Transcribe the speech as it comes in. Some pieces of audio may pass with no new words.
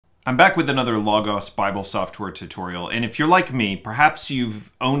I'm back with another Logos Bible software tutorial, and if you're like me, perhaps you've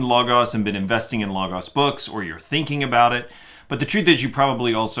owned Logos and been investing in Logos books, or you're thinking about it, but the truth is you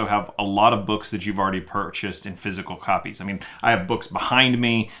probably also have a lot of books that you've already purchased in physical copies. I mean, I have books behind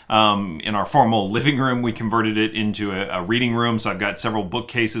me. In our formal living room, we converted it into a reading room, so I've got several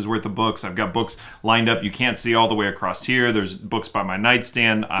bookcases worth of books. I've got books lined up. You can't see all the way across here. There's books by my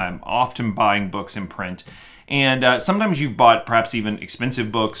nightstand. I'm often buying books in print. And sometimes you've bought perhaps even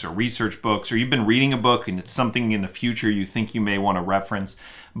expensive books or research books, or you've been reading a book and it's something in the future you think you may want to reference,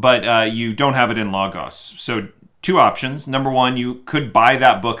 but you don't have it in Logos. So two options. Number one, you could buy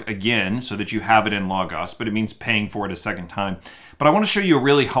that book again so that you have it in Logos, but it means paying for it a second time. But I want to show you a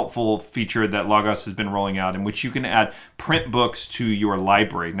really helpful feature that Logos has been rolling out in which you can add print books to your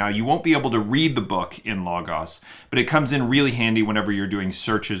library. Now, you won't be able to read the book in Logos, but it comes in really handy whenever you're doing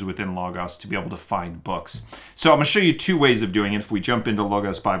searches within Logos to be able to find books. So I'm going to show you two ways of doing it if we jump into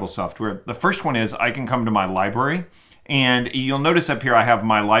Logos Bible software. The first one is I can come to my library, and you'll notice up here I have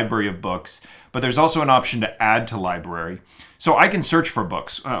my library of books, but there's also an option to add to library. So I can search for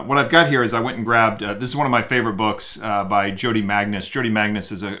books. What I've got here is I went and grabbed, this is one of my favorite books by Jody Magnus. Jody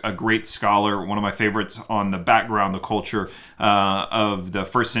Magnus is a great scholar, one of my favorites on the background, the culture of the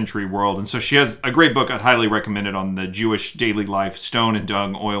first century world. And so she has a great book I'd highly recommend it on the Jewish daily life, Stone and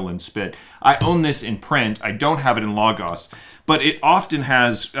Dung, Oil and Spit. I own this in print. I don't have it in Logos, but it often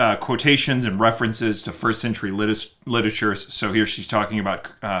has quotations and references to first century literature. So here she's talking about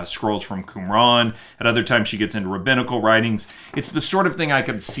scrolls from Qumran. At other times she gets into rabbinical writings. It's the sort of thing I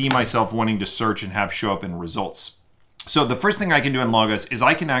could see myself wanting to search and have show up in results. So the first thing I can do in Logos is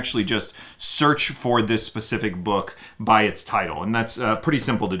I can actually just search for this specific book by its title. And that's pretty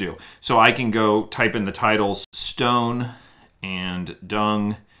simple to do. So I can go type in the titles, Stone and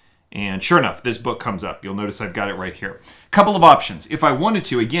Dung, and sure enough, this book comes up. You'll notice I've got it right here. Couple of options. If I wanted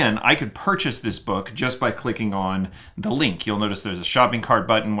to, again, I could purchase this book just by clicking on the link. You'll notice there's a shopping cart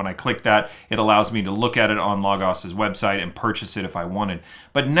button. When I click that, it allows me to look at it on Logos' website and purchase it if I wanted.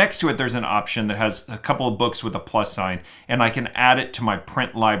 But next to it, there's an option that has a couple of books with a plus sign, and I can add it to my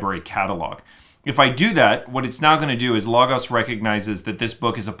print library catalog. If I do that, what it's now going to do is Logos recognizes that this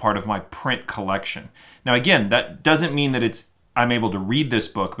book is a part of my print collection. Now again, that doesn't mean that I'm able to read this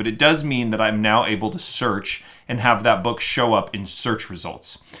book, but it does mean that I'm now able to search and have that book show up in search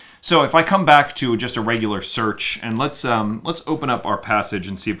results. So if I come back to just a regular search, and let's open up our passage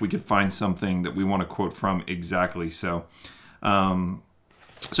and see if we could find something that we want to quote from exactly. So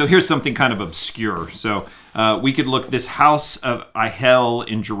here's something kind of obscure. So we could look, this house of Ahel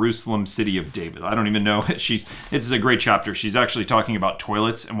in Jerusalem, city of David. I don't even know. This is a great chapter. She's actually talking about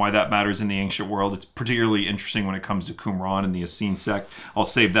toilets and why that matters in the ancient world. It's particularly interesting when it comes to Qumran and the Essene sect. I'll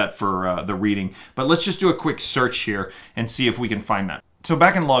save that for the reading. But let's just do a quick search here and see if we can find that. So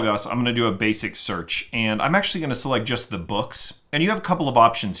back in Logos, I'm going to do a basic search, and I'm actually going to select just the books. And you have a couple of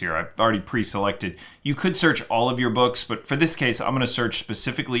options here. I've already pre-selected. You could search all of your books, but for this case, I'm going to search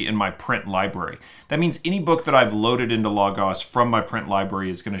specifically in my print library. That means any book that I've loaded into Logos from my print library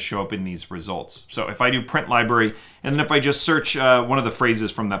is going to show up in these results. So if I do print library, and then if I just search one of the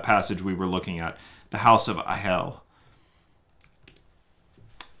phrases from that passage we were looking at, the house of Ahel.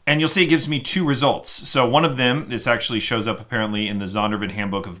 And you'll see it gives me two results. So one of them, this actually shows up apparently in the Zondervan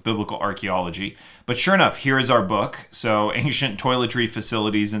Handbook of Biblical Archaeology. But sure enough, here is our book. So Ancient Toiletry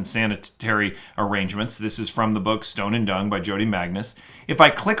Facilities and Sanitary Arrangements. This is from the book Stone and Dung by Jody Magnus. If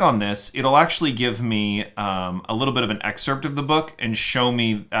I click on this, it'll actually give me a little bit of an excerpt of the book and show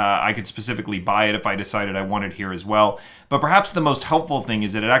me I could specifically buy it if I decided I wanted here as well. But perhaps the most helpful thing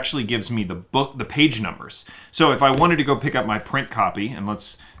is that it actually gives me the page numbers. So if I wanted to go pick up my print copy, and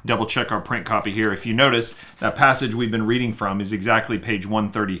let's double check our print copy here. If you notice, that passage we've been reading from is exactly page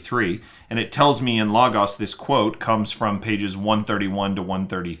 133, and it tells me in Logos this quote comes from pages 131 to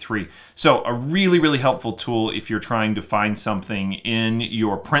 133. So a really, really helpful tool if you're trying to find something in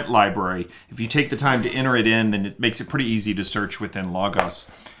your print library. If you take the time to enter it in, then it makes it pretty easy to search within Logos.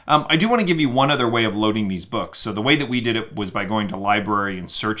 I do want to give you one other way of loading these books. So the way that we did it was by going to library and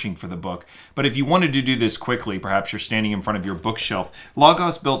searching for the book. But if you wanted to do this quickly, perhaps you're standing in front of your bookshelf,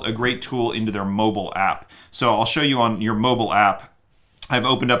 Logos built a great tool into their mobile app. So I'll show you on your mobile app. I've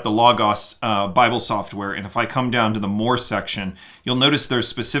opened up the Logos Bible software, and if I come down to the More section, you'll notice there's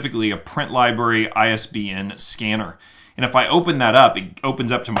specifically a print library ISBN scanner. And if I open that up, it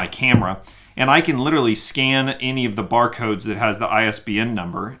opens up to my camera. And I can literally scan any of the barcodes that has the ISBN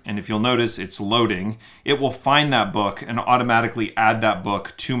number, and if you'll notice it's loading, it will find that book and automatically add that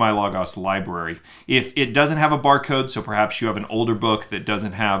book to my Logos library. If it doesn't have a barcode, so perhaps you have an older book that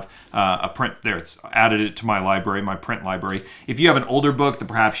doesn't have a print, there it's added it to my library, my print library. If you have an older book that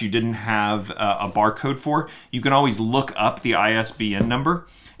perhaps you didn't have a barcode for, you can always look up the ISBN number.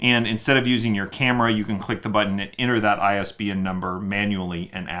 And instead of using your camera, you can click the button and enter that ISBN number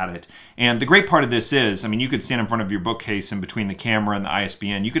manually and add it. And the great part of this is, I mean, you could stand in front of your bookcase and between the camera and the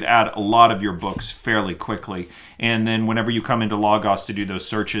ISBN, you could add a lot of your books fairly quickly. And then whenever you come into Logos to do those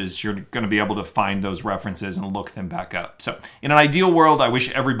searches, you're going to be able to find those references and look them back up. So in an ideal world, I wish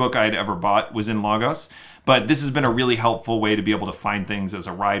every book I had ever bought was in Logos. But this has been a really helpful way to be able to find things as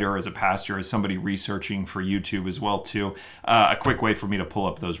a writer, as a pastor, as somebody researching for YouTube as well too. A quick way for me to pull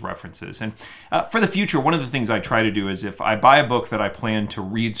up those references. And for the future, one of the things I try to do is if I buy a book that I plan to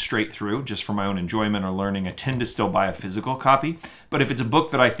read straight through, just for my own enjoyment or learning, I tend to still buy a physical copy. But if it's a book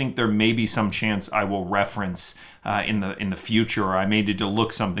that I think there may be some chance I will reference in the future, or I may need to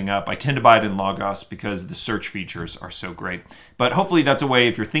look something up, I tend to buy it in Logos because the search features are so great. But hopefully that's a way,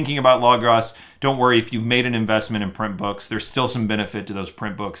 if you're thinking about Logos, don't worry, if you've made an investment in print books, there's still some benefit to those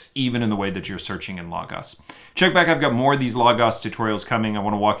print books, even in the way that you're searching in Logos. Check back, I've got more of these Logos tutorials coming. I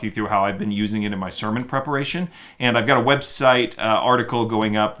want to walk you through how I've been using it in my sermon preparation. And I've got a website article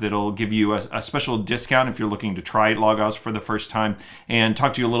going up that'll give you a special discount if you're looking to try Logos for the first time, and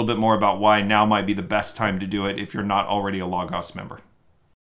talk to you a little bit more about why now might be the best time to do it if you're not already a Logos member.